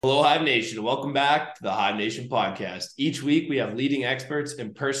Hello, Hive Nation. Welcome back to the Hive Nation podcast. Each week, we have leading experts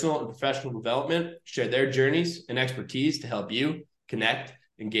in personal and professional development share their journeys and expertise to help you connect,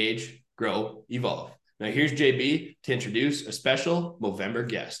 engage, grow, evolve. Now, here's JB to introduce a special Movember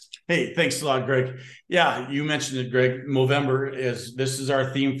guest. Hey, thanks a lot, Greg. Yeah, you mentioned it, Greg. This is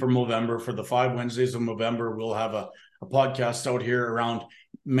our theme for Movember. For the 5 Wednesdays of November, we'll have a podcast out here around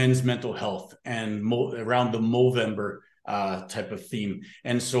men's mental health and around the Movember type of theme.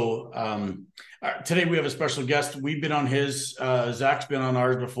 And so today we have a special guest. We've been on his. ZAK's been on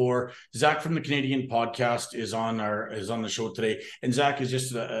ours before. ZAK from the Canadian podcast is on the show today. And ZAK is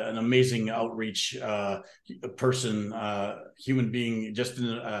just an amazing outreach person, human being, just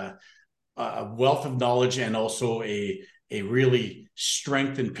a wealth of knowledge, and also a really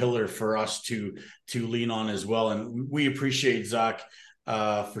strengthened pillar for us to lean on as well. And we appreciate ZAK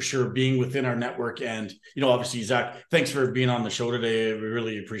for sure being within our network. And obviously, ZAK, thanks for being on the show today. We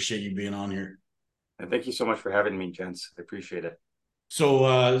really appreciate you being on here. And thank you so much for having me, gents. I appreciate it.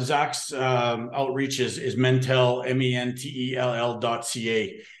 So ZAK's outreach is MenTell,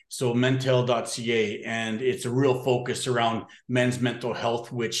 MenTell.ca. So MenTell.ca, and it's a real focus around men's mental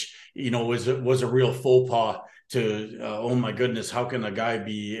health, which was a real faux pas to oh my goodness, how can a guy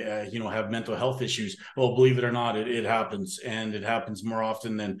be have mental health issues? Well, believe it or not, it happens, and it happens more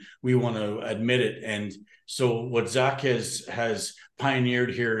often than we want to admit it. And so what ZAK has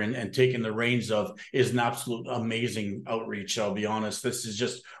pioneered here and taken the reins of is an absolute amazing outreach. I'll be honest, this is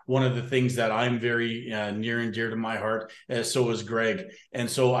just one of the things that I'm very near and dear to my heart. So is Greg. And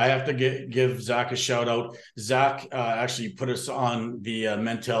so I have to give ZAK a shout out. ZAK actually put us on the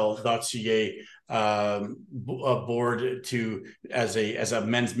MenTell.ca board as a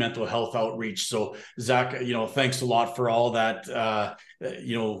men's mental health outreach. So ZAK, thanks a lot for all that.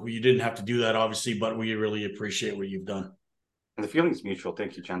 You didn't have to do that, obviously, but we really appreciate what you've done. And the feeling is mutual.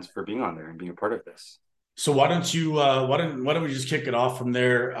 Thank you, gents, for being on there and being a part of this. So why don't we just kick it off from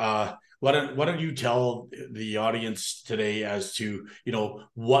there? Why don't you tell the audience today as to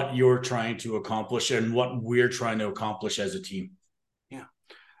what you're trying to accomplish and what we're trying to accomplish as a team? Yeah,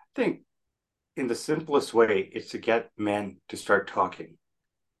 I think in the simplest way, it's to get men to start talking.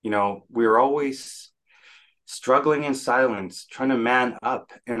 We're always struggling in silence, trying to man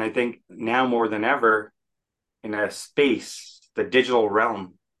up. And I think now more than ever, in a space, the digital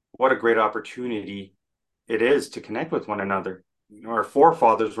realm, what a great opportunity it is to connect with one another. Our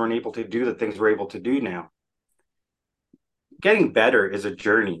forefathers weren't able to do the things we're able to do now. Getting better is a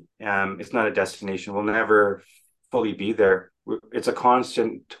journey. It's not a destination. We'll never fully be there. It's a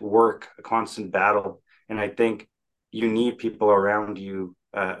constant work, a constant battle. And I think you need people around you,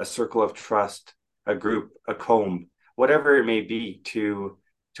 a circle of trust, a group, a comb, whatever it may be, to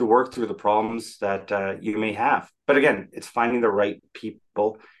work through the problems that you may have. But again, it's finding the right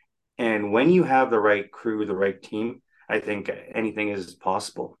people. And when you have the right crew, the right team, I think anything is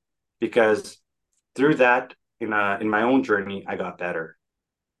possible. Because through that, in my own journey, I got better.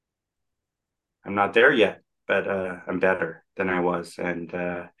 I'm not there yet, but I'm better than I was. And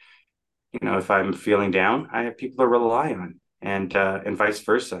if I'm feeling down, I have people to rely on, and vice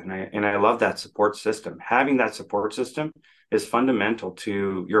versa. And I love that support system. Having that support system is fundamental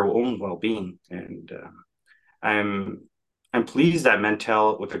to your own well-being. And I'm pleased that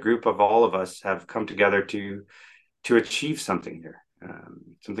MenTell, with a group of all of us, have come together to achieve something here,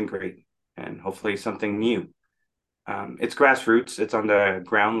 something great, and hopefully something new. It's grassroots. It's on the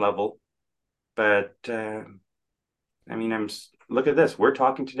ground level. But look at this. We're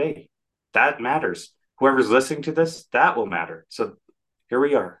talking today. That matters. Whoever's listening to this, that will matter. So here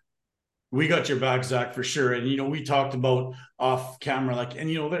we are. We got your back, ZAK, for sure. And we talked about off camera,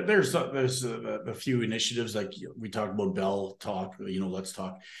 there's a few initiatives, like we talked about Bell Talk, Let's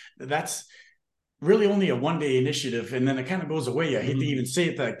Talk. That's really only a one-day initiative, and then it kind of goes away. I hate to even say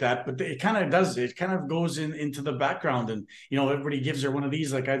it like that, but it kind of does. It kind of goes into the background, and everybody gives her one of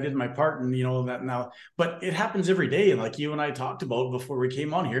these, like I did my part, and that now. But it happens every day, and like you and I talked about before we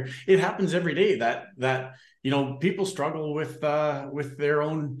came on here, it happens every day that people struggle with their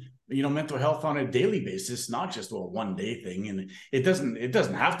own mental health on a daily basis, not just a one-day thing. And it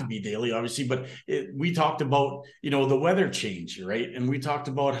doesn't have to be daily, obviously, but we talked about the weather change, right? And we talked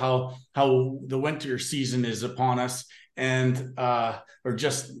about how the winter season is upon us, and or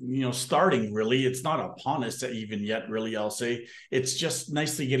just starting. Really, it's not upon us even yet, really. I'll say it's just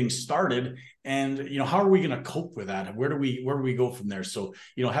nicely getting started. And how are we going to cope with that? Where do we go from there? So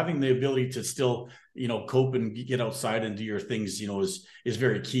having the ability to still cope and get outside and do your things is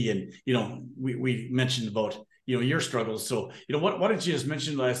very key. And we mentioned about your struggles. So why don't you just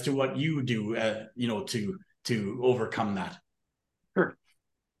mention as to what you do to overcome that? Sure.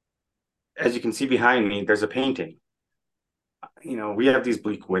 as you can see behind me, there's a painting. We have these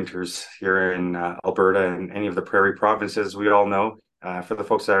bleak winters here in Alberta and any of the prairie provinces. We all know. For the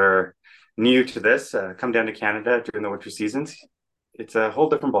folks that are new to this, come down to Canada during the winter seasons. It's a whole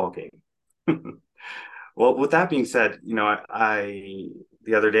different ball game. Well, with that being said, I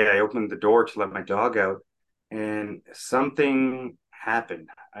the other day I opened the door to let my dog out, and something happened.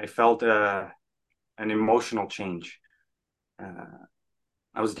 I felt an emotional change.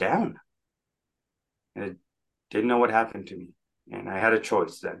 I was down. I didn't know what happened to me. And I had a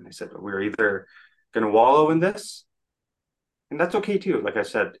choice then. I said, we're either going to wallow in this, and that's okay too. Like I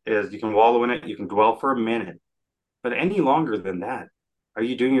said, is you can wallow in it, you can dwell for a minute, but any longer than that, are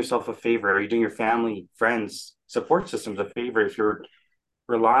you doing yourself a favor? Are you doing your family, friends, support systems a favor if you're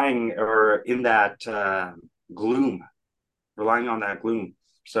relying or in that gloom, relying on that gloom?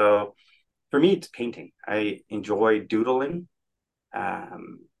 So for me, it's painting. I enjoy doodling.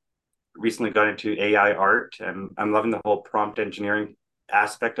 Recently got into AI art, and I'm loving the whole prompt engineering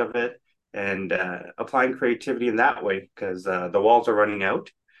aspect of it and applying creativity in that way because the walls are running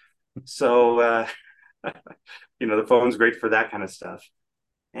out. So, the phone's great for that kind of stuff.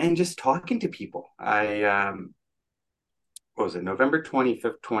 And just talking to people. What was it, November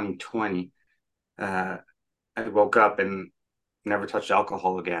 25th, 2020? I woke up and never touched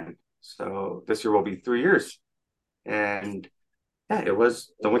alcohol again. So this year will be 3 years. And yeah, it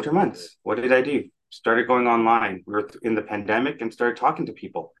was the winter months. What did I do? Started going online. We were in the pandemic and started talking to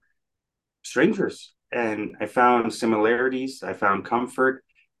people, strangers. And I found similarities. I found comfort.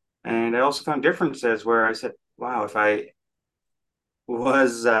 And I also found differences where I said, wow, if I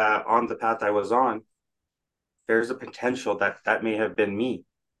was on the path I was on, there's a potential that may have been me.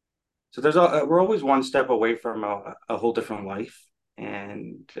 So we're always one step away from a whole different life.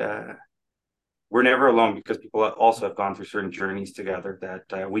 And we're never alone because people also have gone through certain journeys together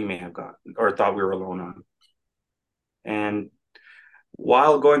that we may have gone or thought we were alone on. And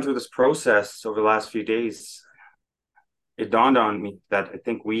while going through this process over the last few days, it dawned on me that I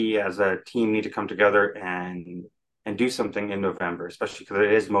think we as a team need to come together and do something in November, especially because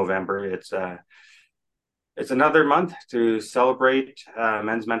it is Movember. It's another month to celebrate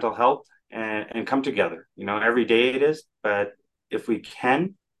men's mental health and come together. Every day it is, but if we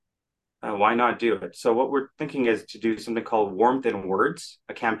can, why not do it? So what we're thinking is to do something called Warmth in Words,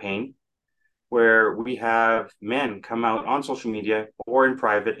 a campaign where we have men come out on social media or in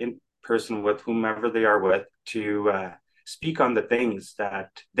private, in person with whomever they are with, to speak on the things that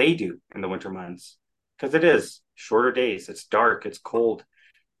they do in the winter months. Because it is shorter days, it's dark, it's cold.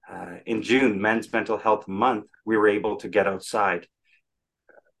 In June, Men's Mental Health Month, we were able to get outside.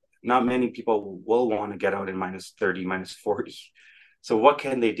 Not many people will want to get out in minus 30, minus 40. So what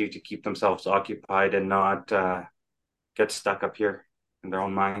can they do to keep themselves occupied and not get stuck up here in their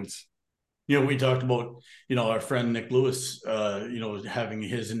own minds? We talked about, our friend Nick Lewis, having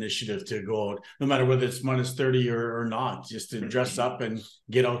his initiative to go out, no matter whether it's minus 30 or not, just to dress up and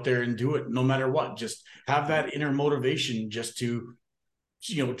get out there and do it no matter what. Just have that inner motivation just to,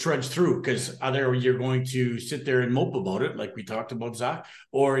 trudge through, because either you're going to sit there and mope about it, like we talked about, ZAK,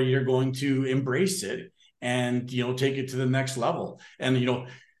 or you're going to embrace it and, take it to the next level. And,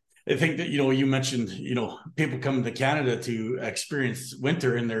 I think that, you mentioned, people come to Canada to experience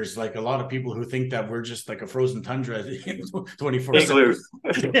winter, and there's like a lot of people who think that we're just like a frozen tundra 24/7. Igloos.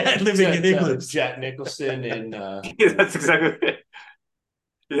 Yeah, living in igloos. Jack Nicholson and Yeah, that's exactly it.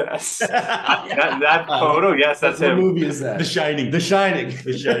 Yes. That photo, yes, that's what him. movie is that? The Shining. The Shining.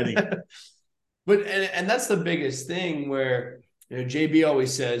 The Shining. But and that's the biggest thing where JB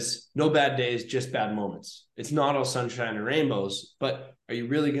always says, no bad days, just bad moments. It's not all sunshine and rainbows, but are you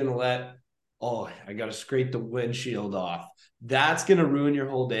really going to let, I got to scrape the windshield off? That's going to ruin your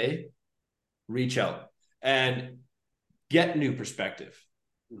whole day. Reach out and get new perspective.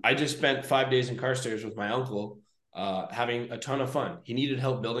 I just spent 5 days in Carstairs with my uncle, having a ton of fun. He needed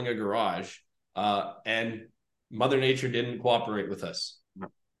help building a garage, and Mother Nature didn't cooperate with us.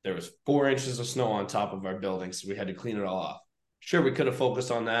 There was 4 inches of snow on top of our building, so we had to clean it all off. Sure, we could have focused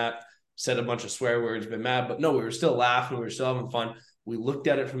on that, said a bunch of swear words, been mad, but no, we were still laughing. We were still having fun. We looked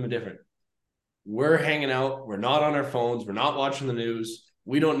at it from a different. We're hanging out. We're not on our phones. We're not watching the news.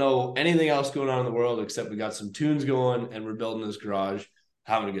 We don't know anything else going on in the world except we got some tunes going and we're building this garage,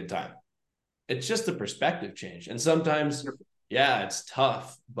 having a good time. It's just a perspective change. And sometimes, yeah, it's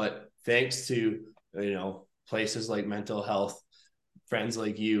tough, but thanks to, places like Mental Health, friends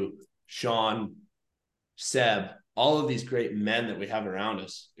like you, Sean, Seb, all of these great men that we have around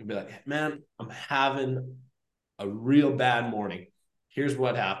us, you'd be like, man, I'm having a real bad morning. Here's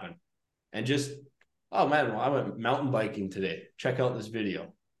what happened. And just, oh man, well, I went mountain biking today. Check out this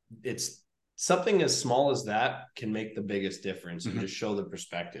video. It's something as small as that can make the biggest difference and just show the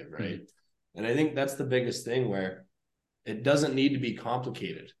perspective, right? And I think that's the biggest thing, where it doesn't need to be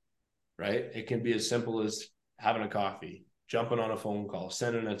complicated, right? It can be as simple as having a coffee, jumping on a phone call,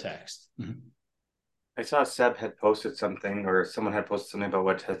 sending a text. I saw Seb had posted something, or someone had posted something about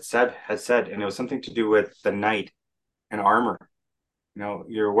what Seb had said, and it was something to do with the knight and armor. You know,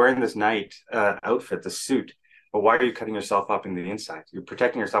 you're wearing this knight outfit, the suit, but why are you cutting yourself up in the inside? You're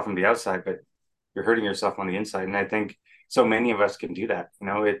protecting yourself from the outside, but you're hurting yourself on the inside. And I think so many of us can do that. You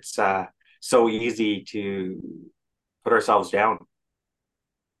know, it's so easy to put ourselves down.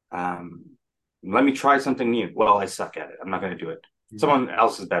 Let me try something new. Well, I suck at it. I'm not going to do it. Someone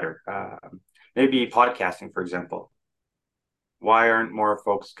else is better. Maybe podcasting, for example. Why aren't more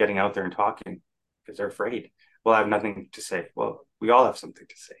folks getting out there and talking? Because they're afraid. Well, I have nothing to say. Well, we all have something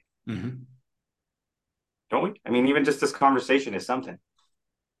to say. Don't we? I mean, even just this conversation is something.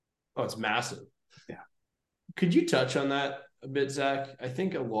 Oh, it's massive. Yeah. Could you touch on that a bit, Zach? I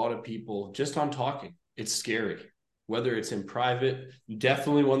think a lot of people, just on talking, it's scary. Whether it's in private,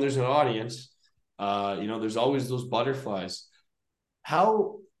 definitely when there's an audience, you know, there's always those butterflies.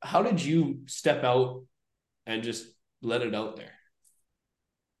 How did you step out and just let it out there?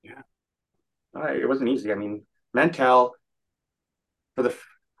 Yeah. It wasn't easy. I mean, MenTell, for the,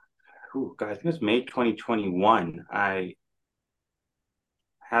 I think it was May 2021, I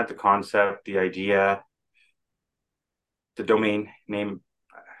had the concept, the idea, the domain name.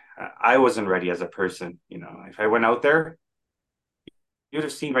 I wasn't ready as a person. You know, if I went out there, you'd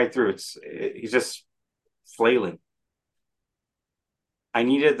have seen right through. He's just flailing. I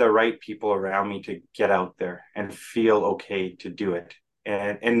needed the right people around me to get out there and feel okay to do it,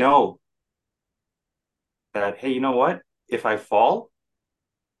 and know that, hey, you know what? If I fall,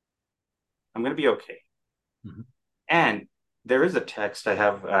 I'm going to be okay. And there is a text I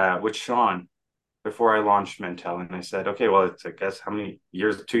have with Sean before I launched MenTell, and I said, okay, well, it's, I guess, how many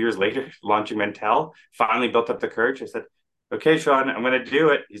years, 2 years later, launching MenTell, finally built up the courage. I said, okay, Sean, I'm going to do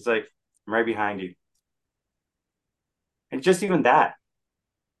it. He's like, I'm right behind you. And just even that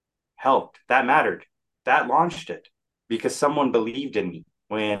helped. That mattered. That launched it, because someone believed in me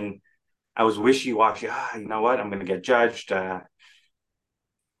when I was wishy-washy. You know what? I'm going to get judged.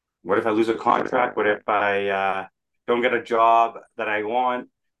 What if I lose a contract? What if I don't get a job that I want?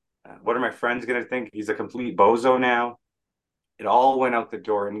 What are my friends going to think? He's a complete bozo now. It all went out the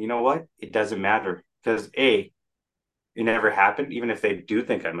door. And you know what? It doesn't matter, because it never happened. Even if they do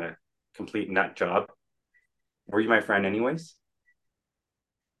think I'm a complete nut job, were you my friend anyways?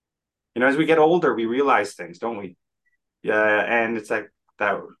 You know, as we get older, we realize things, don't we? Yeah. And it's like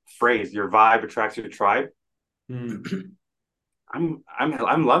that phrase, your vibe attracts your tribe. I'm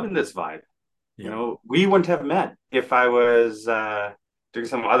loving this vibe. You know, we wouldn't have met if I was doing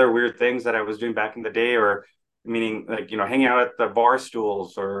some other weird things that I was doing back in the day, or meaning, like, you know, hanging out at the bar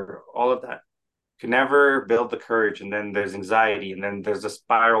stools or all of that. Could never build the courage, and then there's anxiety, and then there's a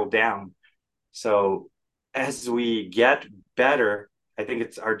spiral down. So as we get better, I think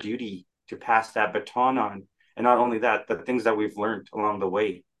it's our duty to pass that baton on. And not only that, the things that we've learned along the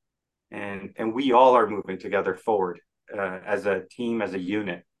way. And we all are moving together forward as a team, as a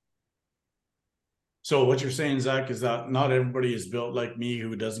unit. So what you're saying, Zach, is that not everybody is built like me,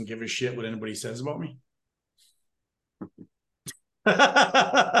 who doesn't give a shit what anybody says about me?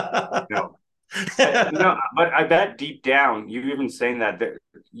 No. But I bet deep down, you even saying that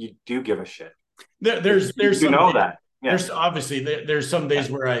you do give a shit. There's you some know days, that. Yeah. There's obviously there's some days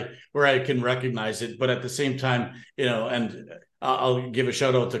where I can recognize it, but at the same time, you know, and I'll give a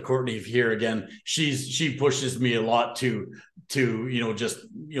shout out to Courtney here again. She pushes me a lot to you know, just,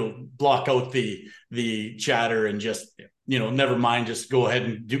 you know, block out the chatter and just, you know, never mind, just go ahead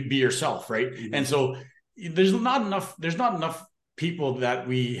and be yourself, right? And so there's not enough people that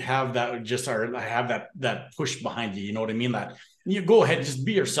we have that just have that push behind you. You know what I mean? That you go ahead, just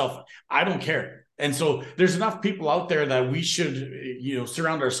be yourself. I don't care. And so there's enough people out there that we should, you know,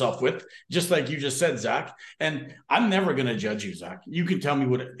 surround ourselves with, just like you just said, Zach. And I'm never going to judge you, Zach. You can tell me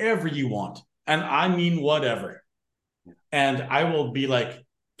whatever you want. And I mean, whatever. And I will be like,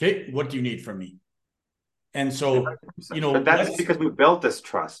 okay, what do you need from me? And so, you know, but that's because we built this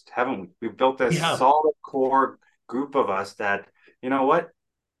trust, haven't we? We built this solid core group of us that, you know what?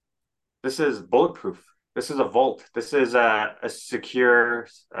 This is bulletproof. This is a vault. This is a secure,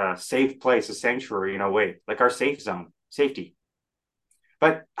 safe place, a sanctuary in a way, like our safe zone, safety.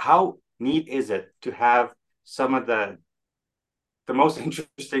 But how neat is it to have some of the most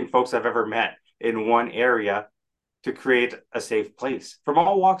interesting folks I've ever met in one area to create a safe place from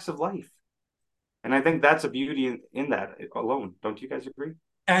all walks of life? And I think that's a beauty in that alone. Don't you guys agree?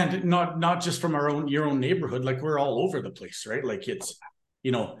 And not just from your own neighborhood, like we're all over the place, right? Like it's,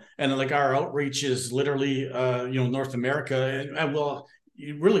 and like our outreach is literally, North America, and well,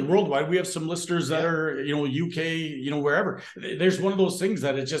 really worldwide. We have some listeners that are, UK, wherever. There's one of those things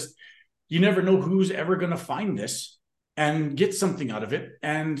that it just, you never know who's ever going to find this and get something out of it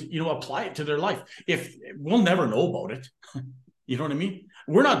and, apply it to their life. If we'll never know about it, you know what I mean?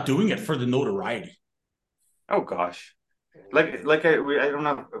 We're not doing it for the notoriety. Oh gosh. I don't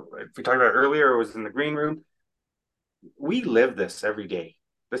know if we talked about earlier, it was in the green room. We live this every day.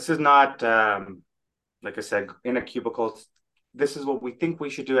 This is not, like I said, in a cubicle. This is what we think we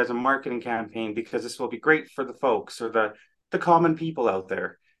should do as a marketing campaign because this will be great for the folks or the common people out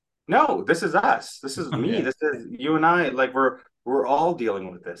there. No, this is us. This is me. Yeah. This is you and I. Like we're all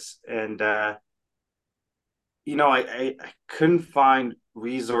dealing with this. And I couldn't find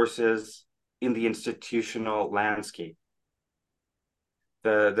resources in the institutional landscape.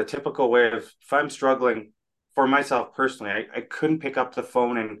 The typical way of, if I'm struggling for myself personally, I couldn't pick up the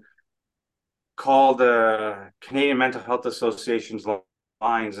phone and call the Canadian Mental Health Association's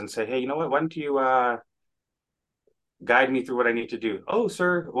lines and say, hey, you know what? Why don't you guide me through what I need to do? Oh,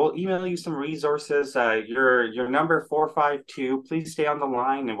 sir, we'll email you some resources. Your number 452. Please stay on the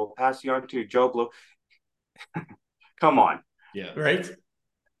line, and we'll pass you on to Joe Blow. Come on, Yeah. Right.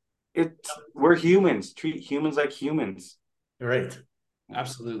 We're humans. Treat humans like humans. Right.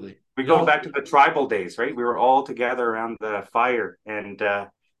 Absolutely. We go back to the tribal days, right? We were all together around the fire, and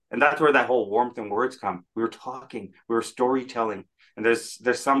that's where that whole warmth and words come. We were talking, we were storytelling, and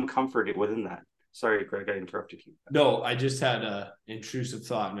there's some comfort within that. Sorry, Greg, I interrupted you. No, I just had a intrusive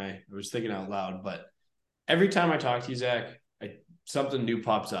thought, and I was thinking out loud. But every time I talk to you, Zach, something new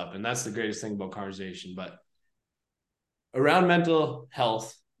pops up, and that's the greatest thing about conversation. But around mental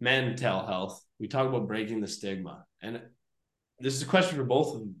health, we talk about breaking the stigma, and this is a question for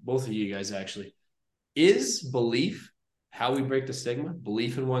both of you guys, actually. Is belief how we break the stigma?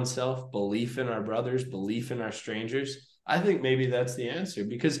 Belief in oneself, belief in our brothers, belief in our strangers? I think maybe that's the answer,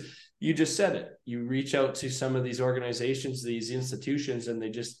 because you just said it. You reach out to some of these organizations, these institutions, and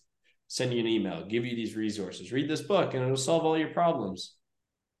they just send you an email, give you these resources, read this book, and it'll solve all your problems.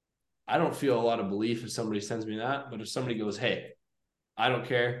 I don't feel a lot of belief if somebody sends me that, but if somebody goes, hey, I don't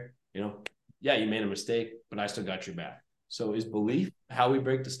care, yeah, you made a mistake, but I still got your back. So is belief how we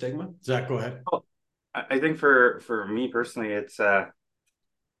break the stigma? Zach, go ahead. Oh, I think for me personally, it's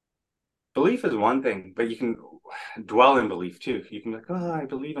belief is one thing, but you can dwell in belief too. You can be like, oh, I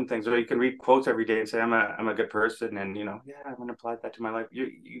believe in things, or you can read quotes every day and say, I'm a good person, and yeah, I'm gonna apply that to my life.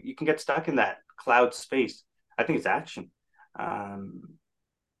 You can get stuck in that cloud space. I think it's action. I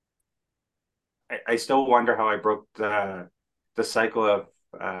still wonder how I broke the cycle of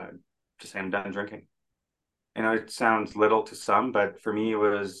just saying I'm done drinking. It sounds little to some, but for me, it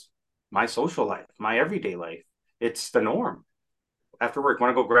was my social life, my everyday life. It's the norm. After work,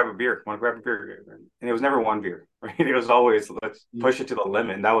 want to go grab a beer, and it was never one beer, right? It was always, let's push it to the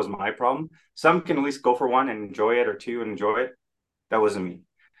limit. And that was my problem. Some can at least go for one and enjoy it, or two and enjoy it. That wasn't me.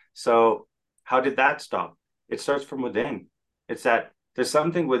 So how did that stop? It starts from within. It's that there's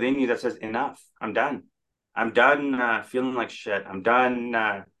something within you that says, enough, I'm done. I'm done feeling like shit. I'm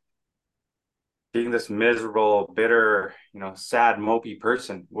done being this miserable, bitter, sad, mopey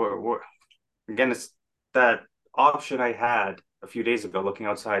person. Again, it's that option I had a few days ago, looking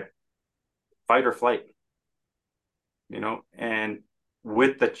outside, fight or flight, and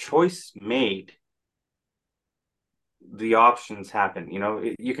with the choice made, the options happen.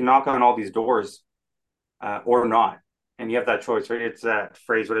 You can knock on all these doors or not, and you have that choice, right? It's that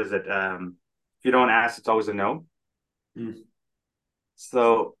phrase, what is it? If you don't ask, it's always a no.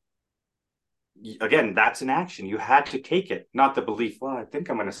 So again, that's an action. You had to take it, not the belief, well, I think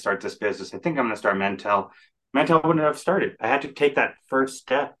I'm going to start this business. I think I'm going to start MenTell. MenTell wouldn't have started. I had to take that first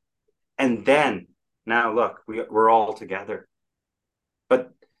step. And then, now look, we're all together.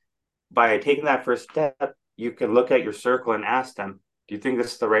 But by taking that first step, you can look at your circle and ask them, do you think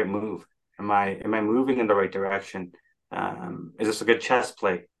this is the right move? Am I moving in the right direction? Is this a good chess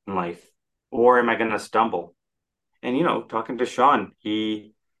play in life? Or am I going to stumble? And, talking to Sean,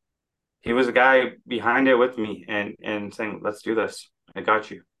 he was a guy behind it with me and saying, let's do this. I got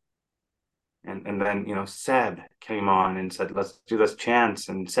you. And then, Seb came on and said, let's do this. Chance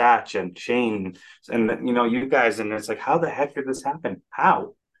and Satch and Shane and, you guys. And it's like, how the heck did this happen?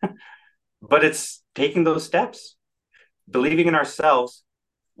 How? But it's taking those steps, believing in ourselves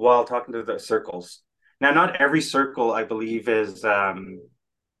while talking to the circles. Now, not every circle, I believe, is, sorry,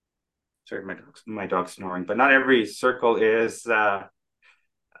 my dog's snoring, but not every circle is, the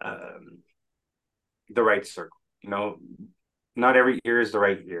right circle. not every ear is the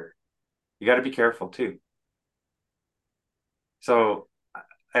right ear. You got to be careful too. So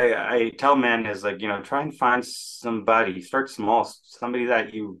I tell men is like, try and find somebody, start small, somebody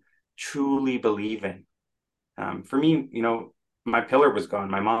that you truly believe in. For me, my pillar was gone,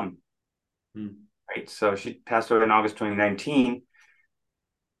 my mom, right? So she passed away in August 2019.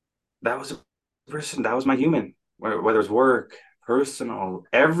 That was a person, that was my human, whether it's work, personal,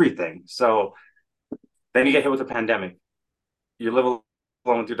 everything. So then you get hit with a pandemic. You live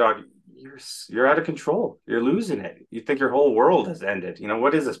alone with your dog. You're out of control. You're losing it. You think your whole world has ended.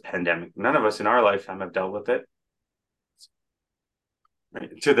 What is this pandemic? None of us in our lifetime have dealt with it,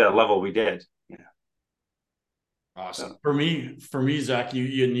 right, to the level we did. Yeah. Awesome. For me, Zach,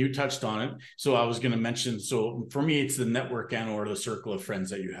 you touched on it. So I was going to mention, so for me, it's the network and or the circle of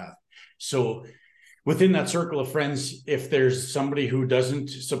friends that you have. So within that circle of friends, if there's somebody who doesn't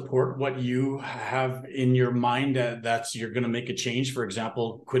support what you have in your mind, that's you're going to make a change, for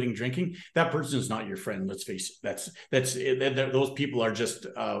example, quitting drinking, that person is not your friend. Let's face it. Those people are just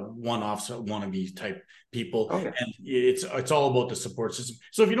one-offs, wannabe type people. Oh, yeah. And it's all about the support system.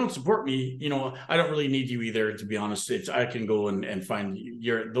 So if you don't support me, I don't really need you either, to be honest. I can go and find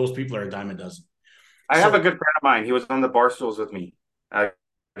those people are a dime a dozen. I have a good friend of mine. He was on the bar stools with me.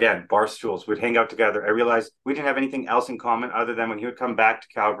 Again, bar stools. We'd hang out together. I realized we didn't have anything else in common other than when he would come back to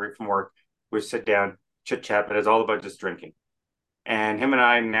Calgary from work, we'd sit down, chit chat, but it's all about just drinking. And him and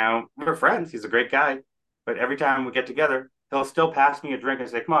I now, we're friends. He's a great guy. But every time we get together, he'll still pass me a drink and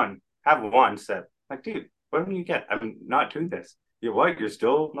say, come on, have one sip. Like, dude, what do you get? I'm not doing this. You what? You're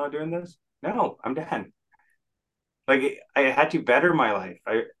still not doing this? No, I'm done. Like, I had to better my life.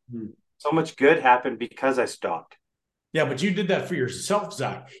 So much good happened because I stopped. Yeah, but you did that for yourself,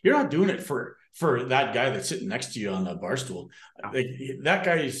 Zach. You're not doing it for that guy that's sitting next to you on the bar stool. Like, that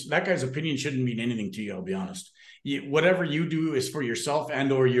guy's opinion shouldn't mean anything to you. I'll be honest. Whatever you do is for yourself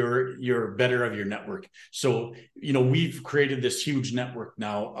and or you're better of your network. So we've created this huge network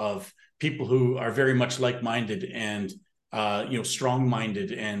now of people who are very much like-minded and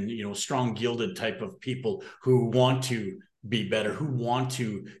strong-minded and strong-gilded type of people who want to be better, who want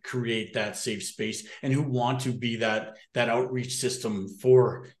to create that safe space and who want to be that outreach system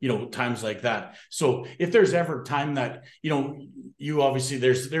for times like that. So if there's ever time that you obviously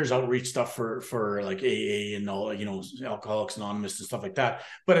there's outreach stuff for like AA and all, Alcoholics Anonymous and stuff like that,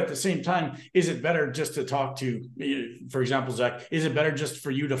 but at the same time, is it better just to talk to, for example, Zach, is it better just for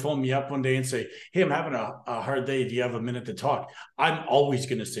you to phone me up one day and say, hey, I'm having a hard day, do you have a minute to talk? I'm always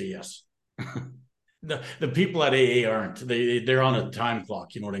going to say yes. The people at AA aren't. They're on a time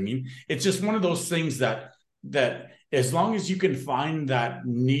clock. You know what I mean? It's just one of those things that as long as you can find that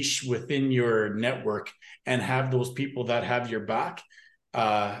niche within your network and have those people that have your back,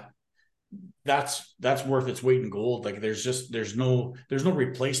 that's worth its weight in gold. Like there's no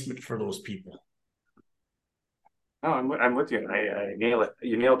replacement for those people. No, I'm with you. I nail it.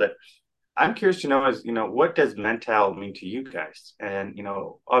 You nailed it. I'm curious to know what does MenTell mean to you guys? And,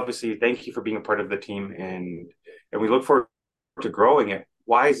 obviously, thank you for being a part of the team and we look forward to growing it.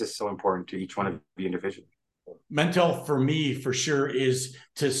 Why is this so important to each one of the individuals? MenTell for me, for sure, is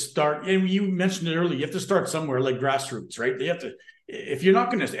to start, and you mentioned it earlier, you have to start somewhere, like grassroots, right? You have to, if you're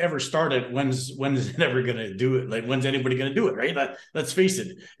not going to ever start it, when is it ever going to do it? Like, when's anybody going to do it, right? Let's face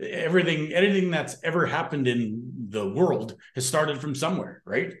it, anything that's ever happened in the world has started from somewhere,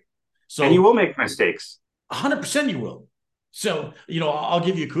 right? So, and you will make mistakes. 100% you will. So, I'll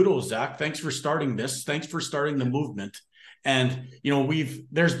give you kudos, Zach. Thanks for starting this. Thanks for starting the movement. And,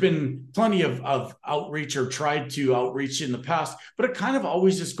 there's been plenty of outreach or tried to outreach in the past, but it kind of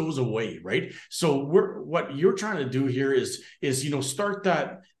always just goes away, right? So what you're trying to do here is start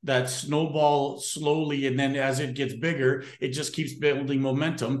that snowball slowly. And then as it gets bigger, it just keeps building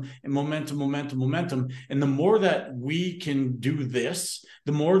momentum and momentum. And the more that we can do this,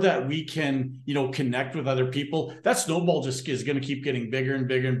 the more that we can, connect with other people, that snowball just is going to keep getting bigger and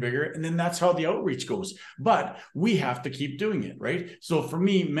bigger and bigger. And then that's how the outreach goes. But we have to keep doing it, right? So for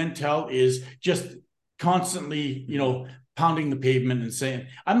me, MenTell is just constantly, pounding the pavement and saying,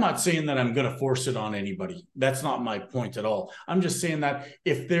 I'm not saying that I'm going to force it on anybody. That's not my point at all. I'm just saying that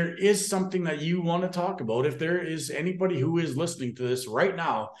if there is something that you want to talk about, if there is anybody who is listening to this right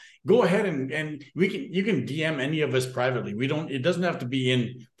now, go ahead and you can DM any of us privately. It doesn't have to be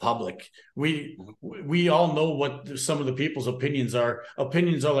in public. We all know what some of the people's opinions are.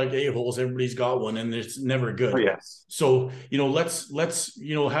 Opinions are like a-holes. Everybody's got one and it's never good. Oh, yes. So, let's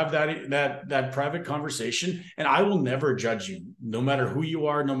have that private conversation, and I will never judge you, no matter who you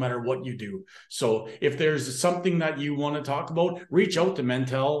are, no matter what you do. So if there's something that you want to talk about, reach out to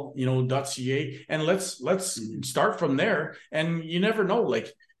MenTell.ca, and let's start from there. And you never know,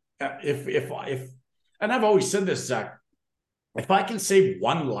 like if and I've always said this, Zach, if I can save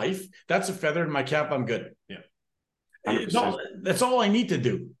one life, that's a feather in my cap. I'm good. Yeah. That's all I need to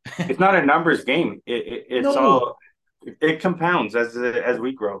do. It's not a numbers game. It's No. all, it compounds as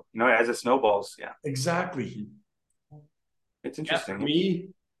we grow, as it snowballs. Yeah, exactly. It's interesting. For me,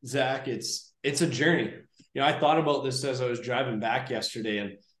 Zach, it's a journey. I thought about this as I was driving back yesterday,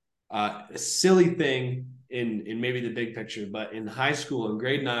 and a silly thing in maybe the big picture, but in high school in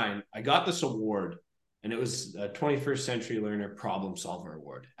grade 9, I got this award, and it was a 21st Century Learner Problem Solver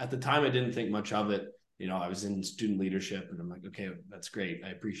Award. At the time, I didn't think much of it. I was in student leadership, and I'm like, okay, that's great. I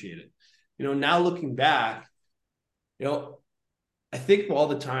appreciate it. Now looking back, I think all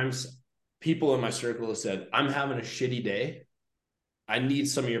the times people in my circle have said, I'm having a shitty day. I need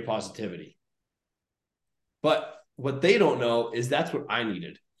some of your positivity. But what they don't know is that's what I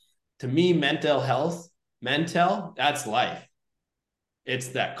needed. To me, mental health, that's life. It's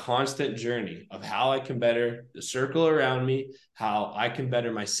that constant journey of how I can better the circle around me, how I can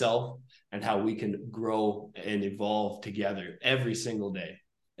better myself, and how we can grow and evolve together every single day.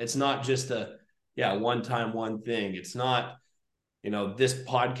 It's not just one time, one thing. It's not, this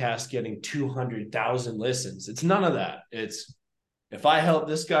podcast getting 200,000 listens. It's none of that. It's, if I help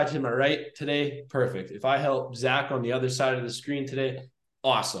this guy to my right today, perfect. If I help Zach on the other side of the screen today,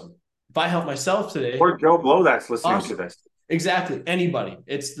 awesome. If I help myself today, or Joe Blow that's listening awesome. to this. Exactly. Anybody.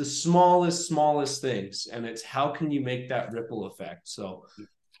 It's the smallest things. And it's how can you make that ripple effect? So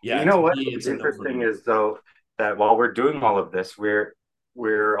yeah. What's interesting is, though, that while we're doing all of this,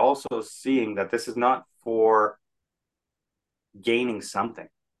 we're also seeing that this is not for gaining something.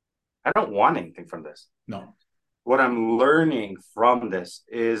 I don't want anything from this. No. What I'm learning from this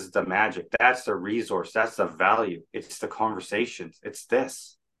is the magic. That's the resource. That's the value. It's the conversations. It's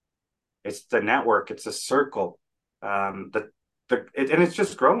this. It's the network. It's a circle. And it's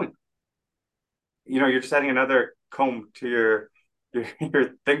just growing. You're just adding another comb to your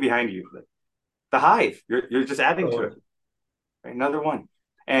thing behind you. The hive. You're just adding to it. Right? Another one.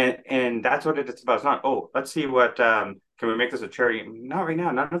 And that's what it's about. It's not, let's see what can we make this a charity? Not right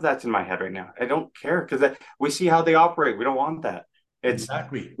now. None of that's in my head right now. I don't care, because we see how they operate. We don't want that. It's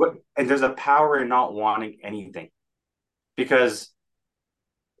exactly and there's a power in not wanting anything, because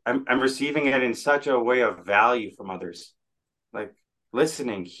I'm receiving it in such a way of value from others, like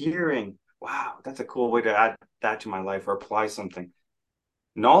listening, hearing. Wow, that's a cool way to add that to my life or apply something.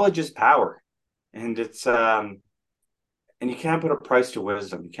 Knowledge is power, and it's and you can't put a price to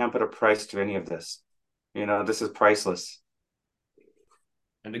wisdom. You can't put a price to any of this. This is priceless.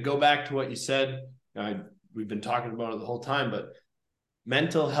 And to go back to what you said, we've been talking about it the whole time, but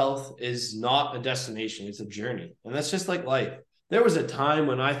mental health is not a destination. It's a journey. And that's just like life. There was a time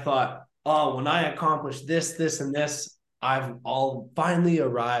when I thought, when I accomplish this, this, and this, I'll finally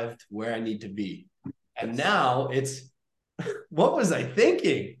arrived where I need to be. And now it's, what was I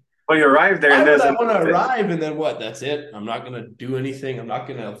thinking? Well, you arrived there. Why would I want to arrive and then what? That's it. I'm not going to do anything. I'm not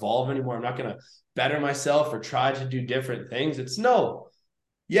going to evolve anymore. I'm not going to better myself or try to do different things. It's no.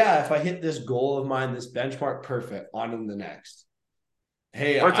 Yeah, if I hit this goal of mine, this benchmark, perfect. On to the next.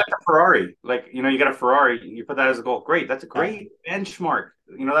 Hey, it's like a Ferrari. Like, you got a Ferrari, you put that as a goal. Great. That's a great benchmark.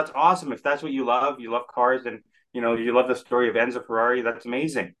 That's awesome. If that's what you love cars, and, you love the story of Enzo Ferrari, that's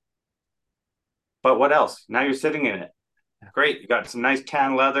amazing. But what else? Now you're sitting in it. Great. You got some nice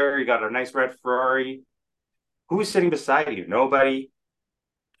tan leather. You got a nice red Ferrari. Who's sitting beside you? Nobody.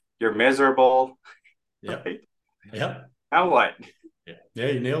 You're miserable. Yeah. Right? Yeah. Now what? Yeah,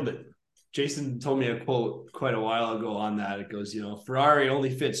 you nailed it. Jason told me a quote quite a while ago on that. It goes, Ferrari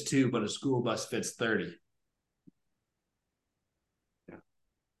only fits 2, but a school bus fits 30. Yeah.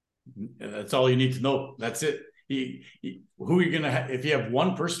 And that's all you need to know. That's it. Who are you going to have? If you have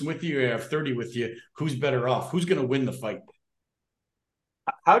one person with you, you have 30 with you, who's better off? Who's going to win the fight?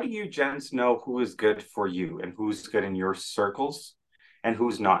 How do you gents know who is good for you and who's good in your circles and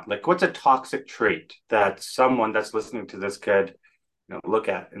who's not? Like, what's a toxic trait that someone that's listening to this could look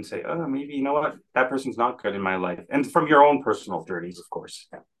at and say, maybe, you know what, that person's not good in my life? And from your own personal journeys, of course.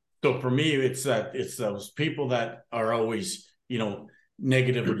 So for me, it's those people that are always,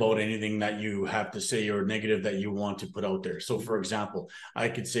 negative about anything that you have to say or negative that you want to put out there. So for example, I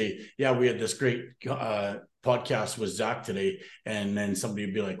could say, yeah, we had this great podcast with ZAK today. And then somebody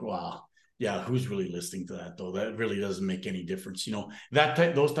would be like, wow, yeah, who's really listening to that though? That really doesn't make any difference.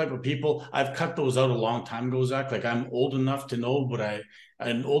 Those type of people, I've cut those out a long time ago, Zach. Like I'm old enough to know,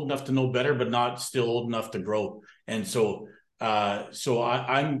 I'm old enough to know better, but not still old enough to grow. And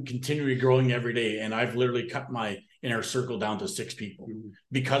I'm continually growing every day, and I've literally cut my inner circle down to 6 people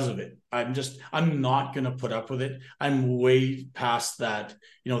because of it. I'm not going to put up with it. I'm way past that,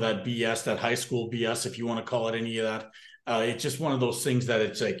 that BS, that high school BS, if you want to call it any of that. It's just one of those things that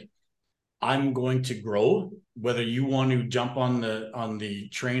it's like, I'm going to grow. Whether you want to jump on the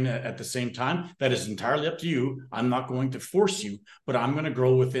train at the same time, that is entirely up to you. I'm not going to force you, but I'm going to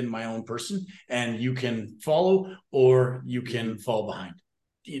grow within my own person, and you can follow or you can fall behind.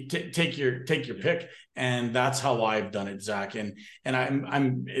 Take your pick, and that's how I've done it, Zach. And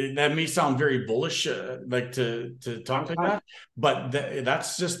I'm that may sound very bullish, like to talk like that, but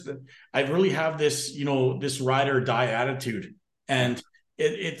that's just I really have this this ride or die attitude, and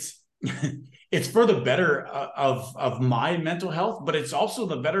it's it's for the better of my mental health, but it's also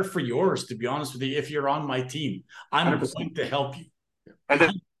the better for yours, to be honest with you. If you're on my team, I'm 100%. Going to help you. And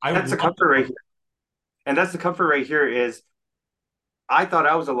that's the comfort right here. And that's the comfort right here is I thought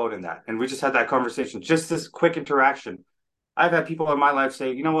I was alone in that. And we just had that conversation, just this quick interaction. I've had people in my life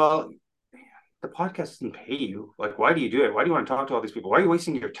say, well, the podcast doesn't pay you. Like, why do you do it? Why do you want to talk to all these people? Why are you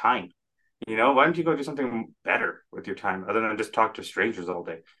wasting your time? Why don't you go do something better with your time other than just talk to strangers all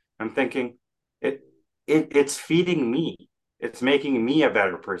day? I'm thinking it's feeding me. It's making me a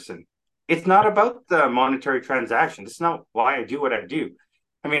better person. It's not about the monetary transaction. It's not why I do what I do.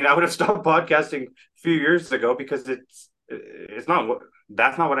 I mean, I would have stopped podcasting a few years ago because that's not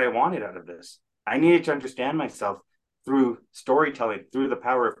what I wanted out of this. I needed to understand myself through storytelling, through the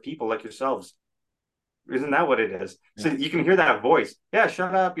power of people like yourselves. Isn't that what it is? Yeah. So you can hear that voice. Yeah,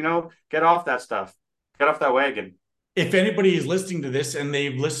 shut up, get off that stuff. Get off that wagon. If anybody is listening to this and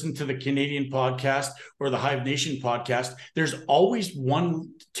they've listened to the Canadian podcast or the Hive Nation podcast, there's always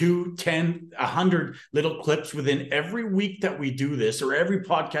 1, 2, 10, 100 little clips within every week that we do this, or every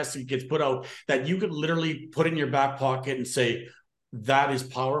podcast that gets put out, that you could literally put in your back pocket and say, that is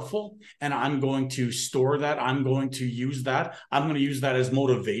powerful, and I'm going to store that. I'm going to use that. I'm going to use that as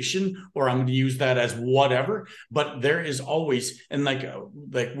motivation, or I'm going to use that as whatever. But there is always, and like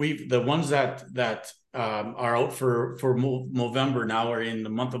the ones that are out for November now, or in the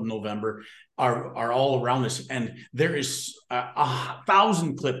month of November, are all around us, and there is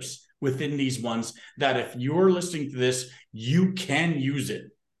 1,000 clips within these ones that if you're listening to this, you can use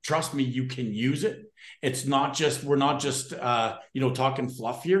it. Trust me, you can use it. It's not just, we're not just talking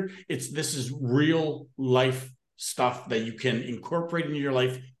fluff here. This is real life stuff that you can incorporate into your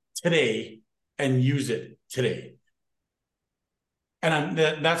life today and use it today. And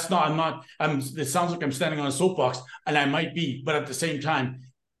it sounds like I'm standing on a soapbox, and I might be, but at the same time,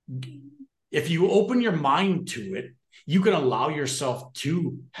 if you open your mind to it, you can allow yourself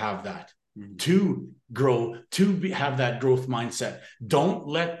to have that, to grow, have that growth mindset. Don't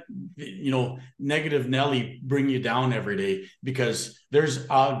let, negative Nelly bring you down every day, because there's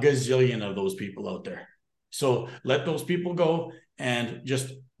a gazillion of those people out there. So let those people go and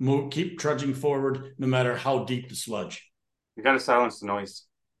just keep trudging forward, no matter how deep the sludge. You got to silence the noise.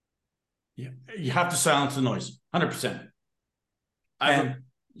 Yeah, you have to silence the noise, 100%.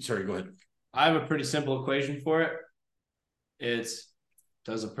 Sorry, go ahead. I have a pretty simple equation for it. It's,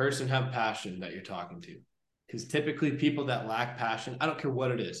 does a person have passion that you're talking to? Because typically people that lack passion, I don't care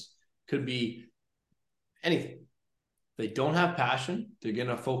what it is, could be anything. If they don't have passion, they're going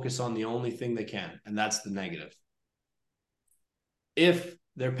to focus on the only thing they can, and that's the negative. If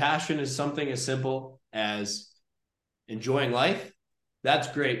their passion is something as simple as enjoying life, that's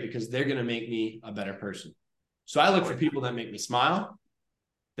great, because they're going to make me a better person. So I look for people that make me smile,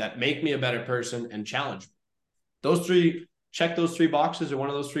 that make me a better person, and challenge me. Check those 3 boxes, or one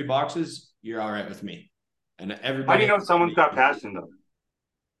of those 3 boxes, you're all right with me. And everybody. How do you know someone's got passion, though?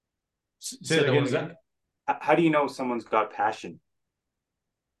 Say that again, Zach. How do you know someone's got passion?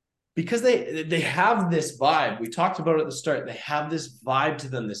 Because they have this vibe. We talked about it at the start. They have this vibe to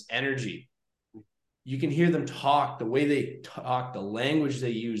them, this energy. You can hear them talk, the way they talk, the language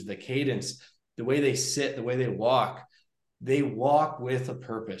they use, the cadence, the way they sit, the way they walk. They walk with a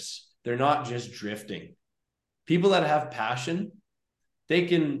purpose. They're not just drifting. People that have passion, they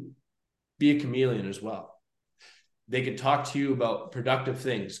can be a chameleon as well. They can talk to you about productive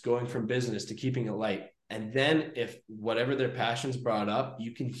things, going from business to keeping it light. And then if whatever their passion's brought up,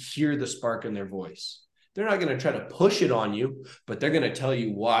 you can hear the spark in their voice. They're not going to try to push it on you, but they're going to tell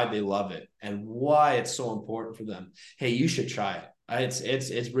you why they love it and why it's so important for them. Hey, you should try it.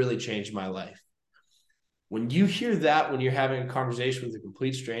 It's really changed my life. When you hear that, when you're having a conversation with a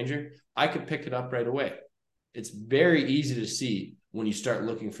complete stranger, I could pick it up right away. It's very easy to see when you start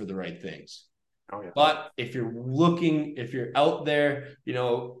looking for the right things. Oh, yeah. But if you're out there,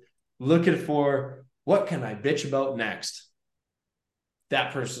 looking for what can I bitch about next,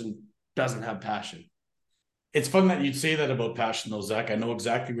 that person doesn't have passion. It's fun that you'd say that about passion, though, Zach. I know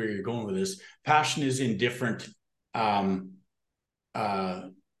exactly where you're going with this. Passion is in different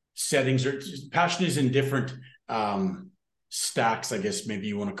settings, or passion is in different stacks, I guess maybe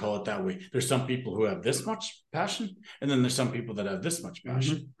you want to call it that way. There's some people who have this much passion, and then there's some people that have this much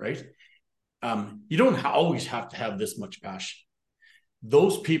passion, right? You don't always have to have this much passion.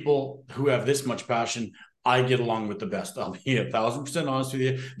 Those people who have this much passion, I get along with the best. I'll be 1,000% honest with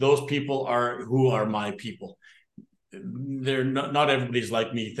you. Those people are who are my people. They're not everybody's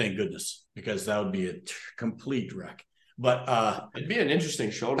like me, thank goodness, because that would be a complete wreck. But it'd be an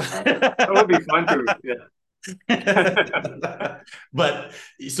interesting show to have. That would be fun to, yeah. But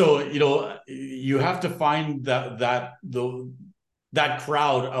so you have to find that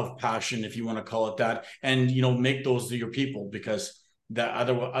crowd of passion, if you want to call it that, and make those your people, because that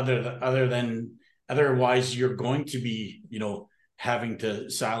otherwise you're going to be having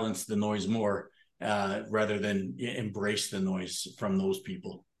to silence the noise more rather than embrace the noise from those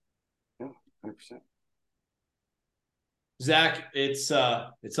people. Yeah, 100%. Zach, it's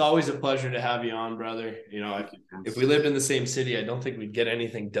always a pleasure to have you on, brother. If we lived in the same city, I don't think we'd get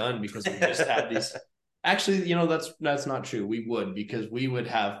anything done, because we just have these. Actually, that's not true. We would, because we would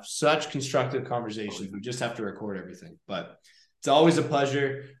have such constructive conversations. We just have to record everything. But it's always a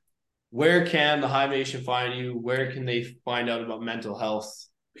pleasure. Where can the Hive Nation find you? Where can they find out about mental health?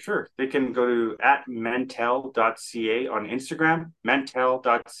 Sure. They can go to @MenTell.ca on Instagram,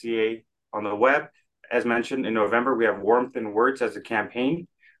 MenTell.ca on the web. As mentioned, in November, we have Warmth in Words as a campaign.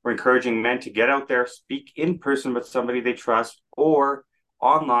 We're encouraging men to get out there, speak in person with somebody they trust, or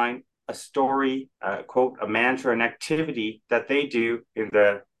online, a story, a quote, a mantra, an activity that they do in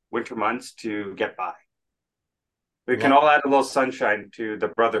the winter months to get by. We can all add a little sunshine to the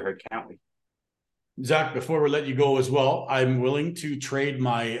brotherhood, can't we? Zach, before we let you go as well, I'm willing to trade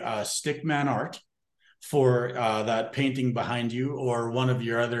my stickman art for that painting behind you, or one of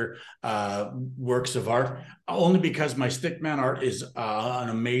your other works of art, only because my stickman art is an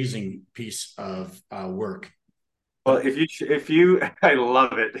amazing piece of work. Well, if you, I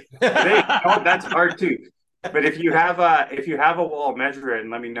love it. That's art too. But if you have a wall, measure it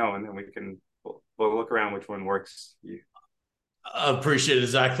and let me know, and then we'll look around which one works for you. Appreciate it,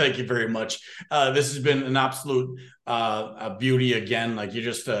 Zach. Thank you very much. This has been an absolute beauty again. Like you're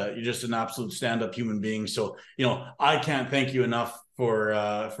just an absolute stand-up human being. So I can't thank you enough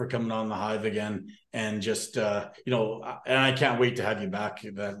for coming on the Hive again, and just and I can't wait to have you back.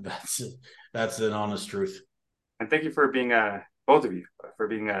 That's an honest truth. And thank you for being both of you for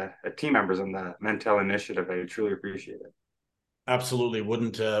being a team members on the MenTell initiative. I truly appreciate it. Absolutely,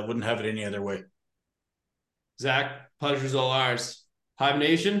 wouldn't have it any other way. Zach, pleasure's all ours. Hive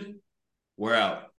Nation, we're out.